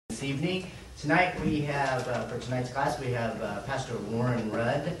This evening. Tonight we have, for tonight's class, we have Pastor Warren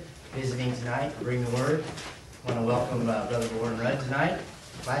Rudd visiting tonight to bring the word. I want to welcome Brother Warren Rudd tonight.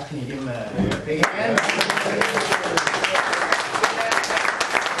 Class, can you give him a big hand?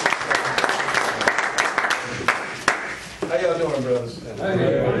 How y'all doing, brothers?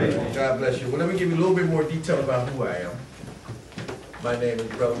 God bless you. Well, let me give you a little bit more detail about who I am. My name is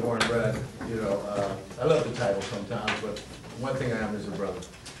Brother Warren Rudd. You know, I love the title sometimes, but one thing I am is a brother.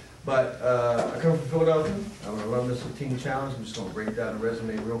 But I come from Philadelphia. I'm an alumnus of Teen Challenge. I'm just going to break down the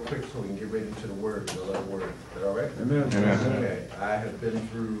resume real quick so we can get right into the word, the love word. Is that all right? Amen. Okay. I have been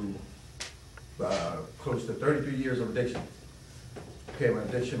through close to 33 years of addiction. Became an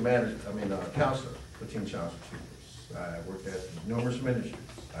addiction counselor for Teen Challenge Achievers. I worked at numerous ministries.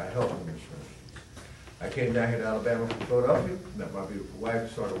 I helped numerous ministries. I came down here to Alabama from Philadelphia, met my beautiful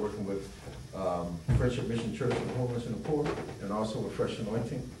wife, started working with Friendship Mission Church for the Homeless and the Poor, and also with Fresh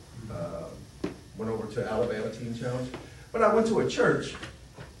Anointing. Went over to Alabama Teen Challenge. But I went to a church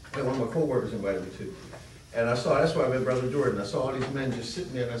that one of my co-workers invited me to. And that's why I met Brother Jordan. I saw all these men just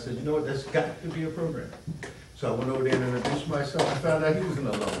sitting there, and I said, you know what, there's got to be a program. So I went over there and introduced myself. I found out he was an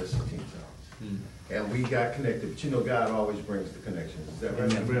alumnus of Teen Challenge. And we got connected. But you know, God always brings the connections. Is that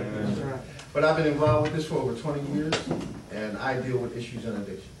right? Amen. But I've been involved with this for over 20 years, and I deal with issues and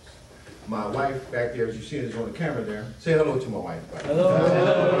addictions. My wife back there, as you see, is on the camera there. Say hello to my wife. Hello.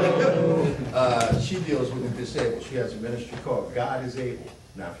 She deals with the disabled. She has a ministry called God is Able.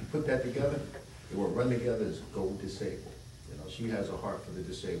 Now, if you put that together, it will run together as Go Disabled. You know, she has a heart for the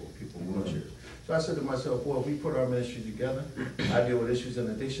disabled, people in wheelchairs. So I said to myself, well, if we put our ministry together, I deal with issues and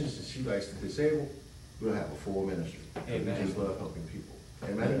addictions, and she likes the disabled, we'll have a full ministry. Amen. We just love helping people.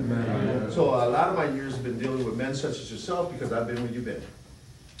 Amen? Amen. So a lot of my years have been dealing with men such as yourself because I've been where you've been.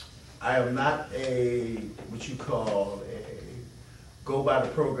 I am not what you call a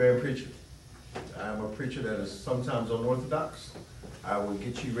go-by-the-program preacher. I'm a preacher that is sometimes unorthodox. I will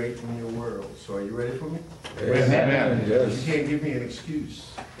get you right in your world. So are you ready for me? Amen. Yes. You can't give me an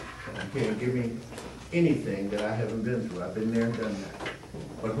excuse. You can't give me anything that I haven't been through. I've been there and done that.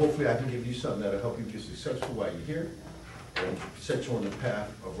 But hopefully I can give you something that will help you be successful while you're here and set you on the path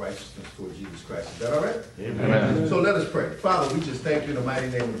of righteousness toward Jesus Christ. Is that all right? Amen. So let us pray. Father, we just thank you in the mighty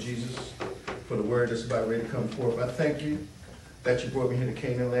name of Jesus for the word that's about ready to come forth. I thank you that you brought me here to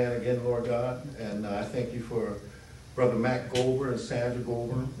Canaan land again, Lord God. And I thank you for Brother Mac Goldberg and Sandra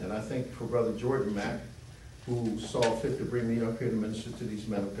Goldberg. And I thank you for Brother Jordan Mack, who saw fit to bring me up here to minister to these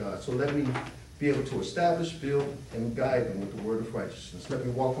men of God. So let me be able to establish, build, and guide them with the word of righteousness. Let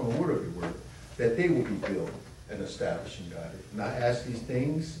me walk on the word of your word, that they will be built and established and guided. And I ask these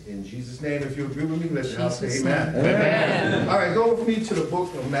things in Jesus' name. If you agree with me, let your house say amen. Amen. All right, go with me to the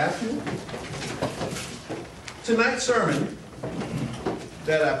book of Matthew. Tonight's sermon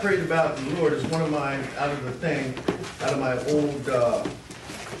that I prayed about the Lord is one of mine out of my old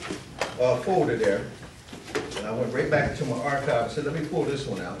folder there. And I went right back into my archive and said, let me pull this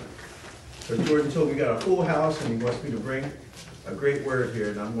one out. Because Jordan told me we got a full house and he wants me to bring a great word here,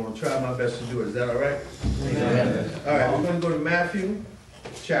 and I'm going to try my best to do it. Is that all right? Amen. All right, we're going to go to Matthew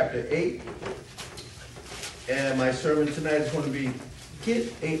chapter 8. And my sermon tonight is going to be,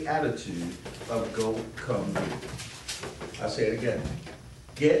 get a attitude of go, come, do. I'll say it again.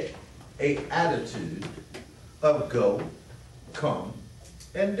 Get a attitude of go, come,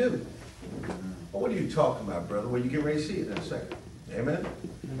 and do. Well, what are you talking about, brother? Well, you get ready to see it in a second. Amen?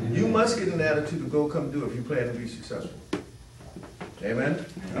 You must get an attitude of go, come, do if you plan to be successful. Amen?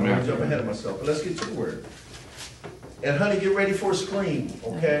 I don't want to jump ahead of myself, but let's get to the word. And honey, get ready for a scream,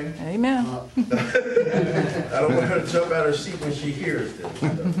 okay? Amen. I don't want her to jump out of her seat when she hears this.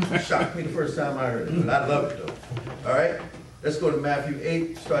 It shocked me the first time I heard it, but I love it though. All right? Let's go to Matthew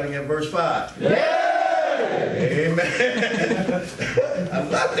 8, starting at verse 5. Yay! Amen. I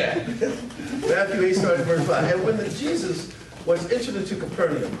love that. Matthew 8, starting at verse 5. And when Jesus was entered into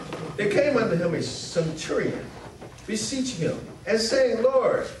Capernaum, there came unto him a centurion, beseeching him, and saying,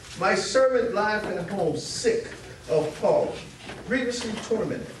 Lord, my servant lieth at home sick of palsy, grievously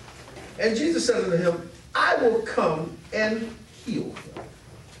tormented. And Jesus said unto him, I will come and heal him.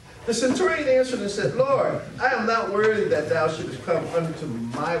 The centurion answered and said, Lord, I am not worthy that thou shouldest come unto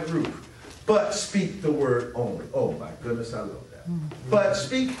my roof, but speak the word only. Oh my goodness, I love that. But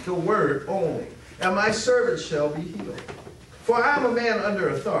speak the word only, and my servant shall be healed. For I am a man under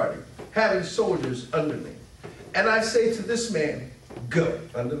authority, having soldiers under me. And I say to this man, go,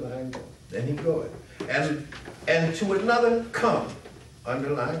 underline go, and he goeth. And to another, come,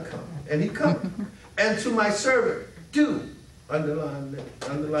 underline come, and he cometh. And to my servant, do, underline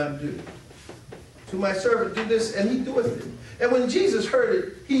do. To my servant, do this, and he doeth it. And when Jesus heard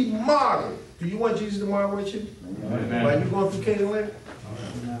it, he marveled. Do you want Jesus to marvel at you? Amen. While you going through Canaan land?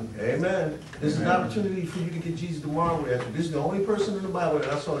 Amen. This is an opportunity for you to get Jesus to marvel at you. This is the only person in the Bible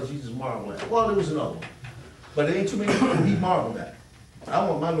that I saw Jesus marvel at. Well, there was another one. But there ain't too many people he marveled at. I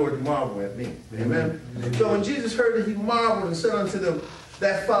want my Lord to marvel at me. Amen. So when Jesus heard it, he marveled and said unto them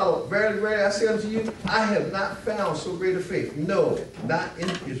that followed, Verily, verily, I say unto you, I have not found so great a faith. No, not in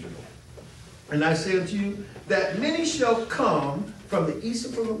Israel. And I say unto you, that many shall come from the east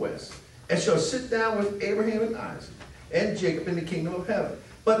and from the west, and shall sit down with Abraham and Isaac and Jacob in the kingdom of heaven.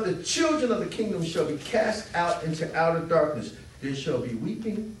 But the children of the kingdom shall be cast out into outer darkness. There shall be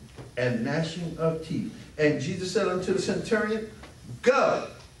weeping and gnashing of teeth. And Jesus said unto the centurion, Go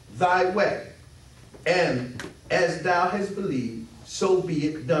thy way, and as thou hast believed, so be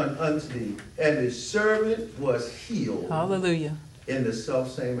it done unto thee. And his servant was healed. Hallelujah. In the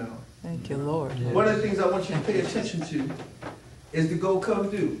selfsame hour. Thank you, Lord. One of the things I want you to pay attention to is the go,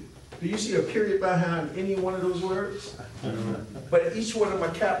 come, do. Do you see a period behind any one of those words? But each one of them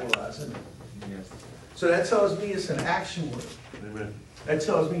are capitalized, isn't it? So that tells me it's an action word. Amen. That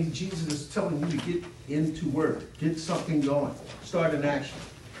tells me Jesus is telling you to get into work, get something going, start an action.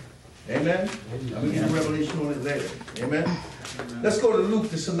 Amen? I'll give you Revelation on it later. Amen? Let's go to Luke,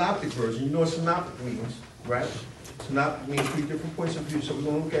 the synoptic version. You know what synoptic means, right? Synoptic means 3 different points of view. So we're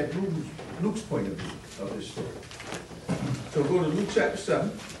going to look at Luke's point of view of this story. So go to Luke chapter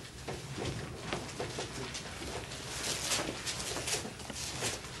 7.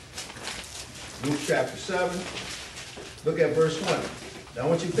 Luke chapter 7. Look at verse 1. Now I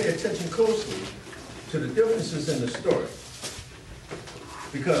want you to pay attention closely to the differences in the story.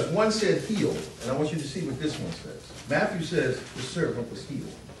 Because one said healed, and I want you to see what this one says. Matthew says the servant was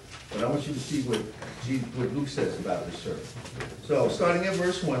healed. But I want you to see what Luke says about the servant. So starting at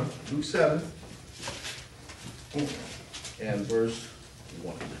verse 1, Luke 7, and verse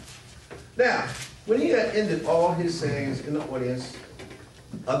 1. Now, when he had ended all his sayings in the audience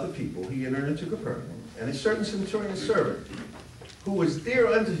of the people, he entered into Capernaum, and a certain centurion servant, who was dear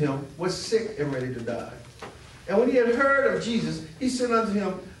unto him, was sick and ready to die. And when he had heard of Jesus, he sent unto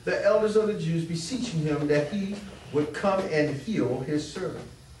him the elders of the Jews, beseeching him that he would come and heal his servant.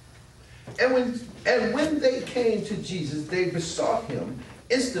 And when they came to Jesus, they besought him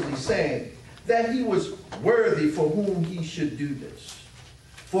instantly, saying that he was worthy for whom he should do this.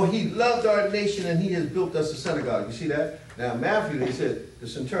 For he loved our nation, and he has built us a synagogue. You see that? Now, Matthew, they said the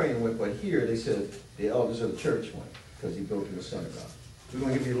centurion went, but here they said the elders of the church went, because he built him a synagogue. We're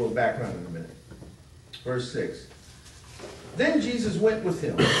going to give you a little background in a minute. Verse 6. Then Jesus went with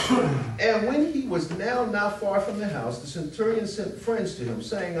him, and when he was now not far from the house, the centurion sent friends to him,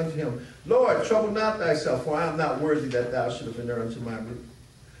 saying unto him, Lord, trouble not thyself, for I am not worthy that thou shouldest enter unto my roof.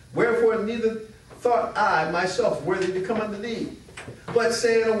 Wherefore neither thought I myself worthy to come unto thee, but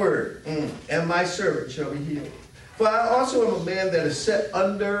saying a word, and my servant shall be healed. For I also am a man that is set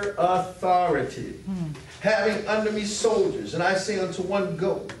under authority, having under me soldiers, and I say unto one,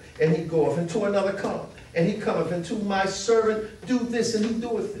 Go, and he goeth, and to another, Come, and he cometh, and to my servant, Do this, and he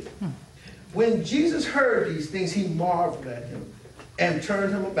doeth it. When Jesus heard these things, he marveled at him, and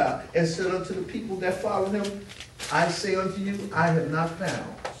turned him about, and said unto the people that followed him, I say unto you, I have not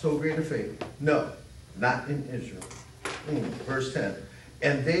found so great a faith. No, not in Israel. Verse 10.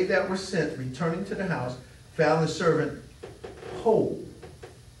 And they that were sent, returning to the house, found the servant whole.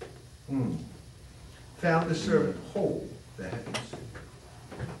 Found the servant whole that had been sick.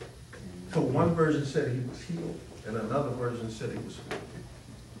 So one version said he was healed, and another version said he was healed.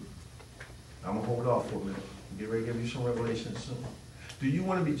 I'm going to hold off for a minute. Get ready to give you some revelation soon. Do you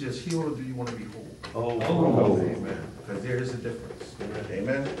want to be just healed, or do you want to be whole? Oh. Amen. Because there is a difference.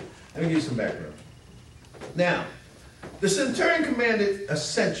 Amen. Let me give you some background. Now, the centurion commanded a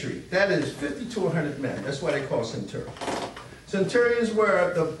century. That is 50 to 100 men. That's why they call centurions. Centurions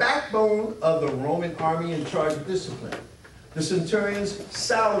were the backbone of the Roman army in charge of discipline. The centurions'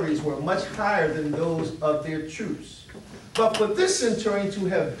 salaries were much higher than those of their troops. But for this centurion to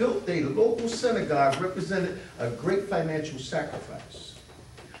have built a local synagogue represented a great financial sacrifice.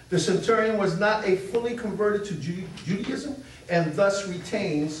 The centurion was not a fully converted to Judaism, and thus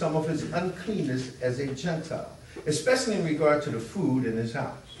retained some of his uncleanness as a Gentile, especially in regard to the food in his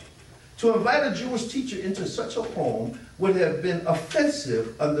house. To invite a Jewish teacher into such a home would have been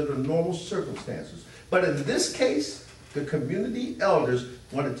offensive under the normal circumstances. But in this case, the community elders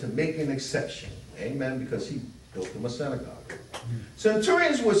wanted to make an exception. Amen, because he built them a synagogue.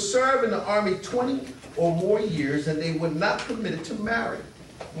 Centurions would serve in the army 20 or more years, and they were not permitted to marry.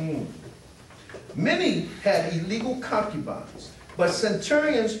 Many had illegal concubines, But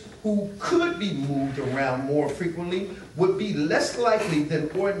centurions who could be moved around more frequently would be less likely than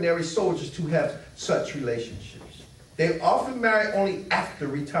ordinary soldiers to have such relationships. They often marry only after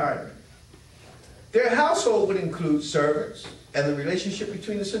retirement. Their household would include servants, and the relationship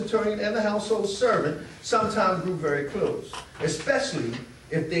between the centurion and the household servant sometimes grew very close, especially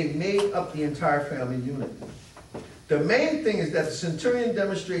if they made up the entire family unit. The main thing is that the centurion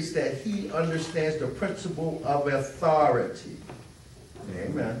demonstrates that he understands the principle of authority.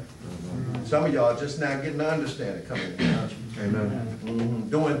 Amen. Some of y'all just now getting to understand it coming in, aren't you? Amen.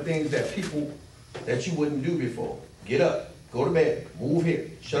 Doing things that people that you wouldn't do before. Get up, go to bed, move here,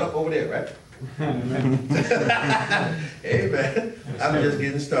 shut up over there, right? Amen. I'm just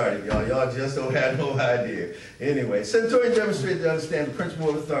getting started, y'all. Y'all just don't have no idea. Anyway, centurion demonstrated to understand the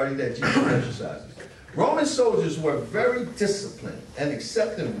principle of authority that Jesus exercises. Roman soldiers were very disciplined and,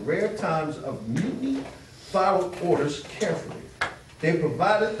 except in rare times of mutiny, followed orders carefully. They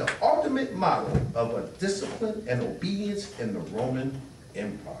provided the ultimate model of a discipline and obedience in the Roman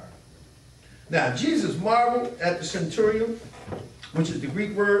Empire. Now, Jesus marveled at the centurion, which is the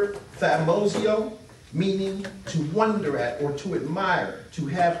Greek word thaumazo, meaning to wonder at or to admire, to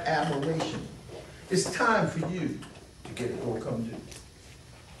have admiration. It's time for you to get it or come to.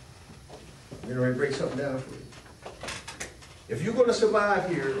 You know, I break something down for you. If you're going to survive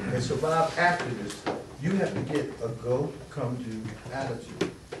here and survive after this, you have to get a go, come to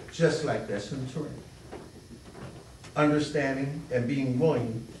attitude, just like that centurion. Understanding and being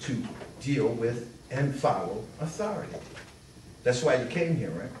willing to deal with and follow authority. That's why you came here,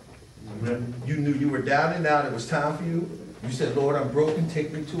 right? Mm-hmm. You knew you were down and out. It was time for you. You said, Lord, I'm broken.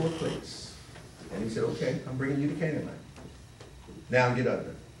 Take me to a place. And he said, okay, I'm bringing you to Canaan. Now get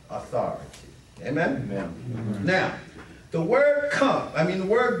under authority. Amen? Amen. Mm-hmm. Now, the word the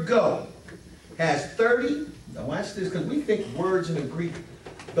word go has 30, now watch this, because we think words in the Greek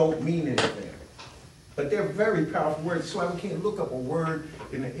don't mean anything. But they're very powerful words. That's why we can't look up a word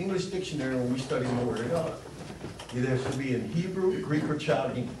in the English dictionary when we study the word of God. Either it has to be in Hebrew, Greek, or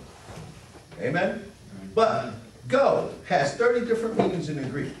Chaldean. Amen? But go has 30 different meanings in the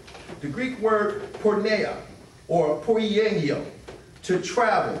Greek. The Greek word porneia, or poienio, to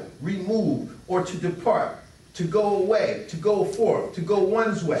travel, remove, or to depart, to go away, to go forth, to go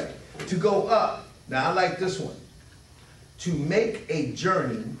one's way, to go up. Now I like this one. To make a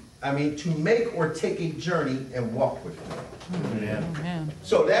journey, to make or take a journey and walk with me. Amen.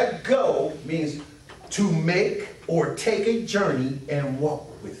 So that go means to make or take a journey and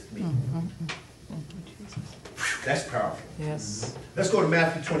walk with me. That's powerful. Yes. Let's go to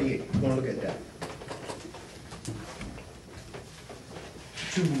Matthew 28. We're going to look at that.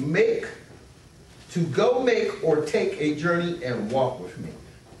 To go make or take a journey and walk with me.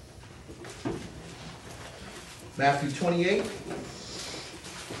 Matthew 28.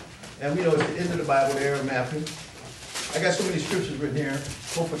 And we know it's the end of the Bible there in Matthew. I got so many scriptures written here.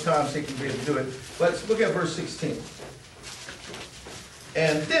 Hope for time's sake we'll be able to do it. But let's look at verse 16.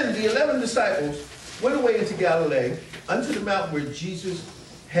 And then the 11 disciples went away into Galilee, unto the mountain where Jesus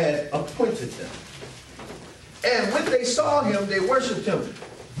had appointed them. And when they saw him, they worshipped him.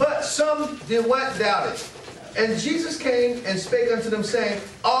 But some did what? Doubted. And Jesus came and spake unto them, saying,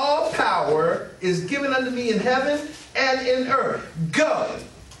 all power is given unto me in heaven and in earth. Go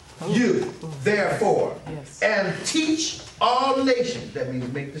you, therefore, and teach all nations. That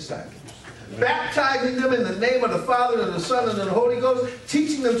means make disciples. Baptizing them in the name of the Father, and the Son, and the Holy Ghost,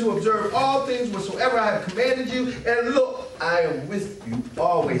 teaching them to observe all things whatsoever I have commanded you. And look, I am with you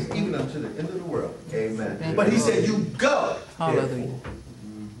always, even unto the end of the world. Amen. But he said, you go. Hallelujah.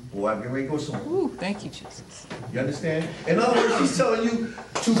 Boy, I'm getting ready to go somewhere. Ooh, thank you, Jesus. You understand? In other words, he's telling you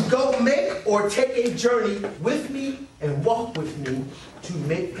to go make or take a journey with me and walk with me to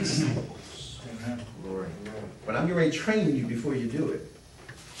make disciples. Amen. Glory. But I'm getting ready to train you before you do it.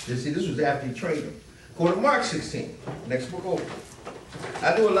 You see, this was after you trained them. Go to Mark 16. Next book over.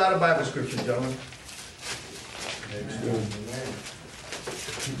 I do a lot of Bible scripture, gentlemen.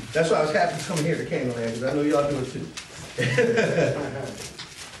 That's why I was happy to come here to Canaan, because I know y'all do it too.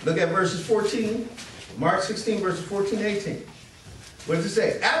 Look at verses 14. Mark 16, verses 14 and 18. What does it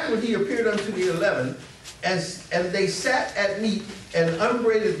say? Afterward he appeared unto the 11, and they sat at meat and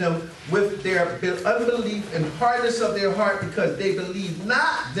upbraided them with their unbelief and hardness of their heart, because they believed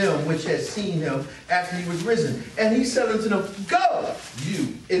not them which had seen him after he was risen. And he said unto them, go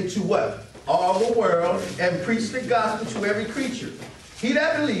you into what? All the world, and preach the gospel to every creature. He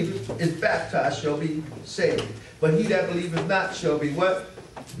that believeth is baptized shall be saved, but he that believeth not shall be what?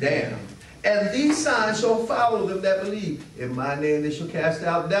 Damned. And these signs shall follow them that believe. In my name they shall cast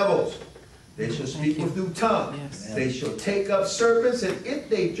out devils. They shall speak with new tongues. Yes. They shall take up serpents, and if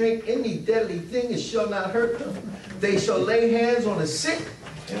they drink any deadly thing, it shall not hurt them. They shall lay hands on the sick,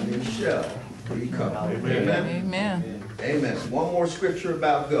 and they shall recover. Amen. Amen. Amen. One more scripture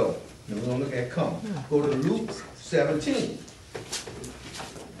about go. Then we're going to look at come. Go to Luke 17.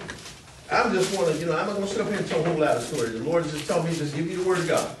 I'm just want to, I'm not going to sit up here and tell a whole lot of stories. The Lord is just telling me, just give you the word of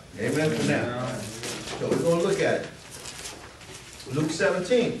God. Amen for now. So we're going to look at it. Luke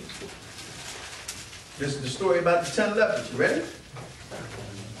 17. This is the story about the 10 lepers. You ready?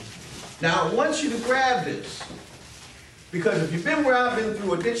 Now, I want you to grab this. Because if you've been where I've been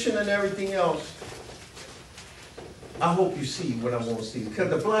through addiction and everything else, I hope you see what I'm going to see. Because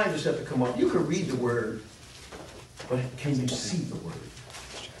the blind just have to come up. You can read the word, but can you see the word?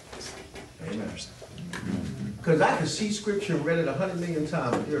 Amen. Because I can see scripture and read it 100 million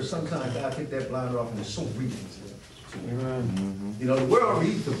times, but there are sometimes God take that blind off and it's so real. The world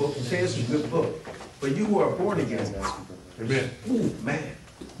reads the book and says it's a good book. But you who are born again, Amen. Ooh, man.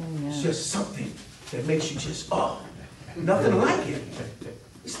 It's just something that makes you just, nothing like it.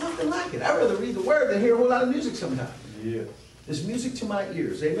 It's nothing like it. I'd rather read the word than hear a whole lot of music sometimes. Yeah. There's music to my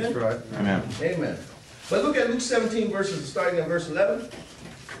ears. Amen? That's right. Amen. Amen. But look at Luke 17 verses starting at verse 11.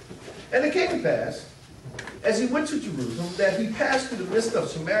 And it came to pass, as he went to Jerusalem, that he passed through the midst of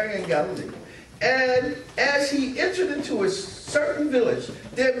Samaria and Galilee. And as he entered into a certain village,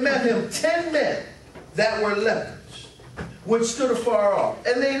 there met him 10 men that were lepers, which stood afar off.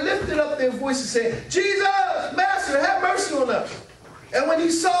 And they lifted up their voices, saying, Jesus, Master, have mercy on us. And when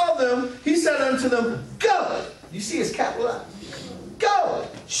he saw them, he said unto them, Go. You see it's capitalized. Go,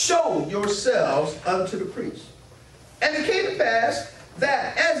 show yourselves unto the priest. And it came to pass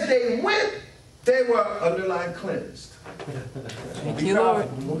that as they went, they were underlined cleansed. Thank you, Lord.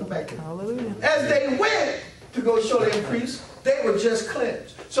 We'll come back to that. Hallelujah. As they went to go show their priest, they were just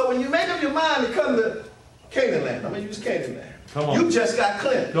cleansed. So when you make up your mind to come to Canaan land, I'm going to use Canaan land. Come on. You just got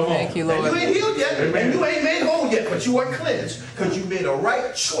cleansed. Come on. Thank you, And Lord. you ain't healed yet, Amen. and you ain't made whole yet, but you are cleansed because you made a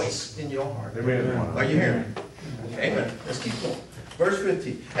right choice in your heart. Amen. Are you hearing me? Amen. Let's keep going. Verse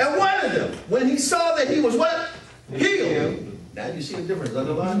 15. And one of them, when he saw that he was what? Healed. Now you see the difference.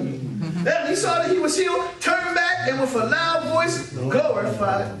 Underline. Then he saw that he was healed, turned back, and with a loud voice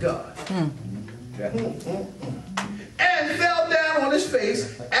glorified God. And fell down on his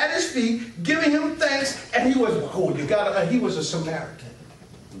face at his feet, giving him thanks. And he was, he was a Samaritan.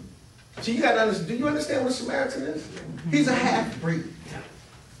 So you got to understand. Do you understand what a Samaritan is? He's a half-breed.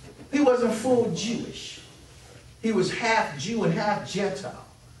 He wasn't full Jewish. He was half Jew and half Gentile.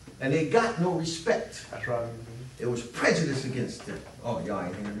 And they got no respect. That's right. There was prejudice against them. Oh, y'all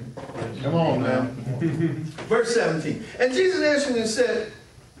ain't hearing me? Come on now. Verse 17. And Jesus answered and said,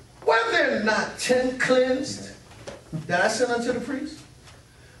 Were there not 10 cleansed that I sent unto the priest?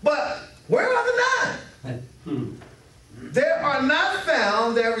 But where are the 9? There are not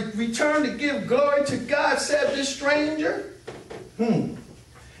found that return to give glory to God, said this stranger. And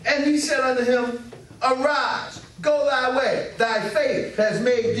he said unto him, Arise, go thy way. Thy faith has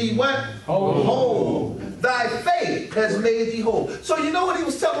made thee what? Whole. Thy faith has made thee whole. So you know what he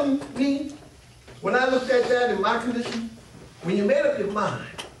was telling me? When I looked at that in my condition? When you made up your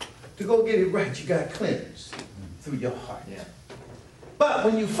mind to go get it right, you got cleansed through your heart. Yeah. But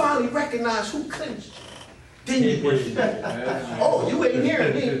when you finally recognize who cleansed you, then you oh, you ain't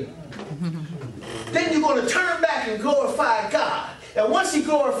hearing me. Then you're going to turn back and glorify God. And once he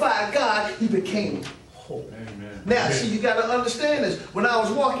glorified God, he became whole. Amen. Now, see, you got to understand this. When I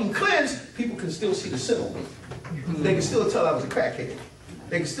was walking cleansed, people can still see the sin on me. They can still tell I was a crackhead.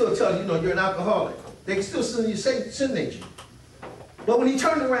 They can still tell you're an alcoholic. They can still see your sin nature. But when he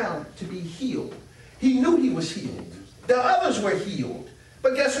turned around to be healed, he knew he was healed. The others were healed.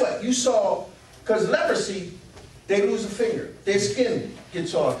 But guess what? You saw, because leprosy, they lose a finger. Their skin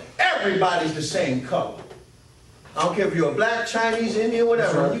gets off. Everybody's the same color. I don't care if you're a black, Chinese, Indian,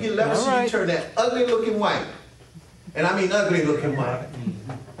 whatever. When you get leprosy, you turn that ugly looking white. And I mean ugly looking white.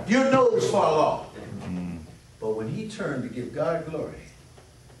 Your nose fall off. But when he turned to give God glory,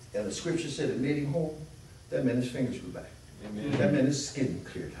 and the scripture said it made him whole, that meant his fingers grew back. Amen. That meant his skin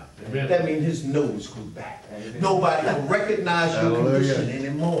cleared out. Amen. That means his nose grew back. Amen. Nobody will recognize your condition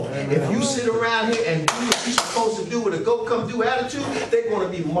anymore. Amen. If you sit around here and do what you're supposed to do with a go-come-do attitude, they're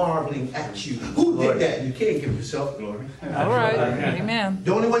going to be marveling at you. Who did that? You can't give yourself glory. All right. Amen.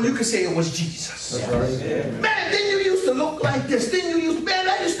 The only one you can say it was Jesus. That's right. Yeah. Man, then you used to look like this. Then you used, man,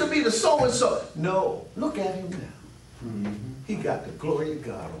 that used to be the so-and-so. No, look at him now. He got the glory of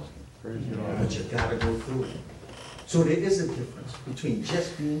God on him. But you got to go through it. So there is a difference between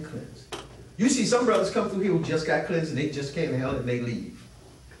just being cleansed. You see some brothers come through here who just got cleansed and they just can't handle it and they leave.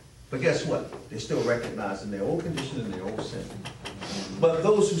 But guess what? They're still recognizing their old condition and their old sin. But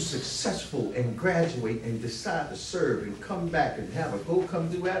those who are successful and graduate and decide to serve and come back and have a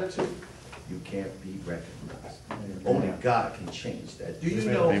go-come-do attitude, you can't be recognized. Only God can change that. Do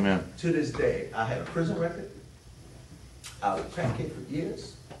you know, to this day, I had a prison record. I was a crackhead for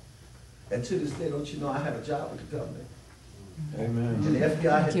years. And to this day, don't you know I have a job with the government? Amen. And the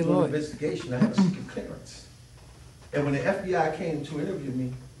FBI had to you, do an Lord. investigation. I had a secret clearance. And when the FBI came to interview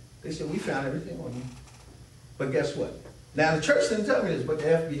me, they said, we found everything on you. But guess what? Now, the church didn't tell me this, but the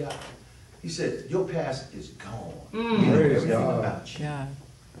FBI, he said, your past is gone. We know Praise everything God. about you. God.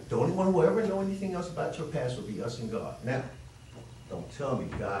 The only one who will ever know anything else about your past will be us and God. Now, don't tell me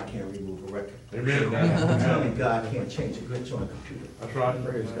God can't remove a record. Amen. Don't tell me God can't change a glitch on a computer. That's right.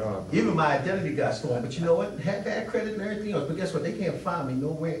 Praise God. Even my identity got stolen, but you know what? Had bad credit and everything else, but guess what? They can't find me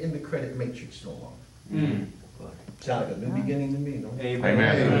nowhere in the credit matrix no longer. Sound like a new beginning to me, no?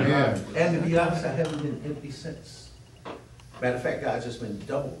 Amen. And to be honest, I haven't been empty since. Matter of fact, God's just been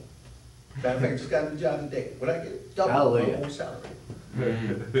double. Matter of fact, I just got a new job today. What I get? Double Hallelujah. my own salary.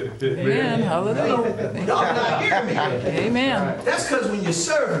 Amen. Hallelujah. Y'all not hearing me. Amen. That's because when you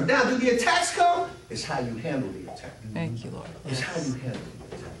serve, now do the attacks come? It's how you handle the attack. Thank you, Lord. It's how you handle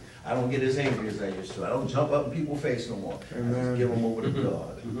the attack. I don't get as angry as I used to. I don't jump up in people's face no more. I just give them over to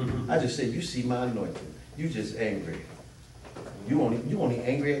God. I just say, you see my anointing. You just angry. You only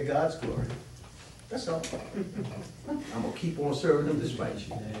angry at God's glory. That's all. I'm going to keep on serving him despite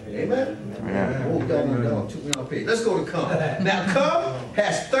you. Amen? Oh, y'all took me off page. Let's go to come. Now, come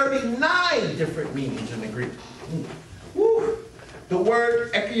has 39 different meanings in the Greek. Woo. The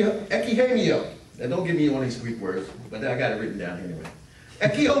word ekihomio. Now, don't give me one of these Greek words, but I got it written down anyway.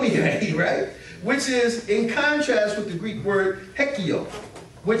 Ekihomio, right? Which is in contrast with the Greek word hekio,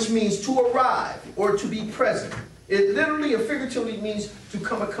 which means to arrive or to be present. It literally or figuratively means to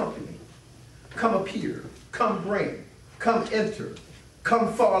come accompany. Come appear, come bring, come enter,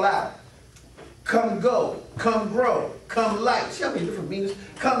 come fall out, come go, come grow, come light. See how many different meanings?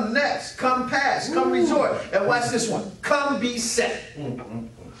 Come next, come pass, come resort. And watch this one. Come be set.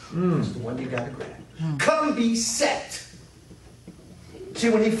 That's the one you got to grab. Come be set. See,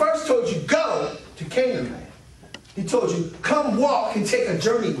 when he first told you go to Canaan land, he told you, come walk and take a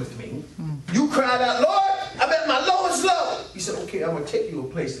journey with me. You cried out, Lord, I'm at my lowest low. He said, okay, I'm going to take you to a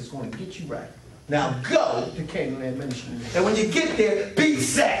place that's going to get you right. Now go to Canaan land ministry. And when you get there, be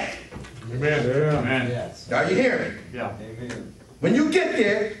set. Amen. Amen. Yes. Are you hearing me? Yeah. When you get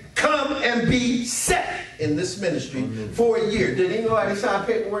there, come and be set in this ministry for a year. Did anybody sign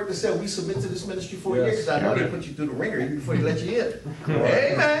paperwork that said we submit to this ministry for a year? Because I know they put you through the ringer even before they let you in.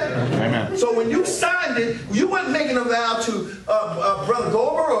 Amen. Amen. So when you signed it, you weren't making a vow to Brother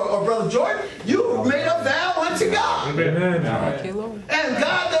Gomer or Brother Jordan. You made a vow unto God. Amen. Thank you, Lord. And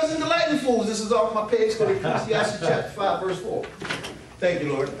God doesn't delight in fools. This is off my page. Go to Ecclesiastes chapter 5, verse 4. Thank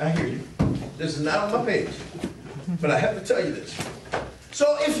you, Lord. I hear you. This is not on my page. But I have to tell you this.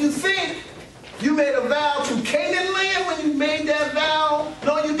 So if you think you made a vow to Canaan land when you made that vow,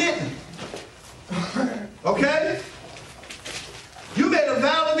 no, you didn't. Okay? You made a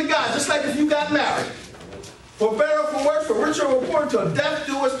vow unto God, just like if you got married. For better or for worse, for richer or poorer, till death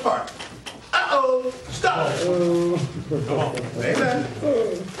do us part. Uh-oh. Stop. Amen.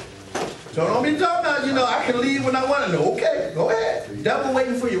 So don't be talking about, I can leave when I want to. No, okay, go ahead. Devil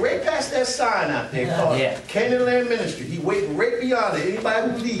waiting for you right past that sign out there called Canaan Land Ministry. He waiting right beyond it. Anybody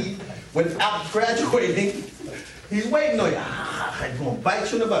who leave without graduating, he's waiting on you. He's going to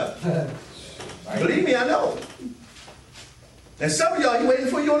bite you in the butt. Believe me, I know. And some of y'all, he waiting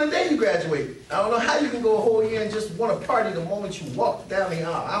for you on the day you graduate. I don't know how you can go a whole year and just want to party the moment you walk down the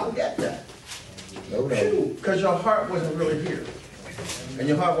aisle. I don't get that. Because your heart wasn't really here. And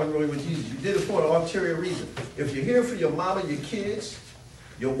your heart wasn't really with Jesus. You did it for an ulterior reason. If you're here for your mama, your kids,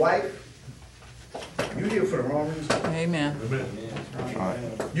 your wife, you're here for the wrong reason. Amen.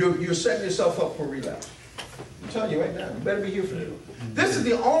 You're setting yourself up for relapse. I'm telling you right now, you better be here for them. This is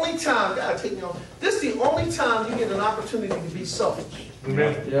the only time, God, take me on. This is the only time you get an opportunity to be selfish.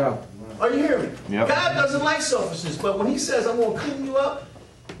 Amen. Yeah. Are you hearing me? Yep. God doesn't like selfishness, but when he says, I'm going to clean you up,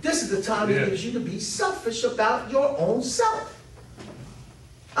 this is the time he gives you to be selfish about your own self.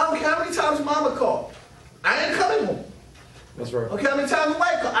 I don't care how many times mama called. I ain't coming home. That's right. Okay, how many times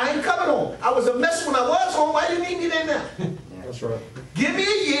wife called? I ain't coming home. I was a mess when I was home. Why do you need me there now? That's right. Give me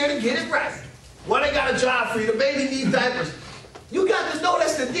a year to get it right. Well, they got a job for you. The baby needs diapers. You got to know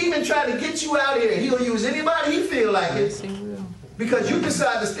that's the demon trying to get you out here. He'll use anybody he feel like it. Yes, he will. Because you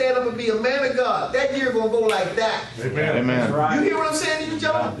decide to stand up and be a man of God, that year gonna go like that. Amen. You hear what I'm saying to you,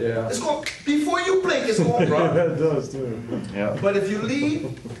 gentlemen? Yeah. It's going before you blink, it's going to Yeah, it does too. Yeah. But if you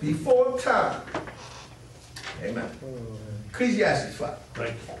leave before time, amen. Ecclesiastes 5.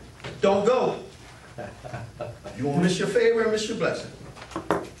 Thank you. Don't go. You won't miss your favor and miss your blessing.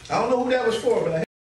 I don't know who that was for, but I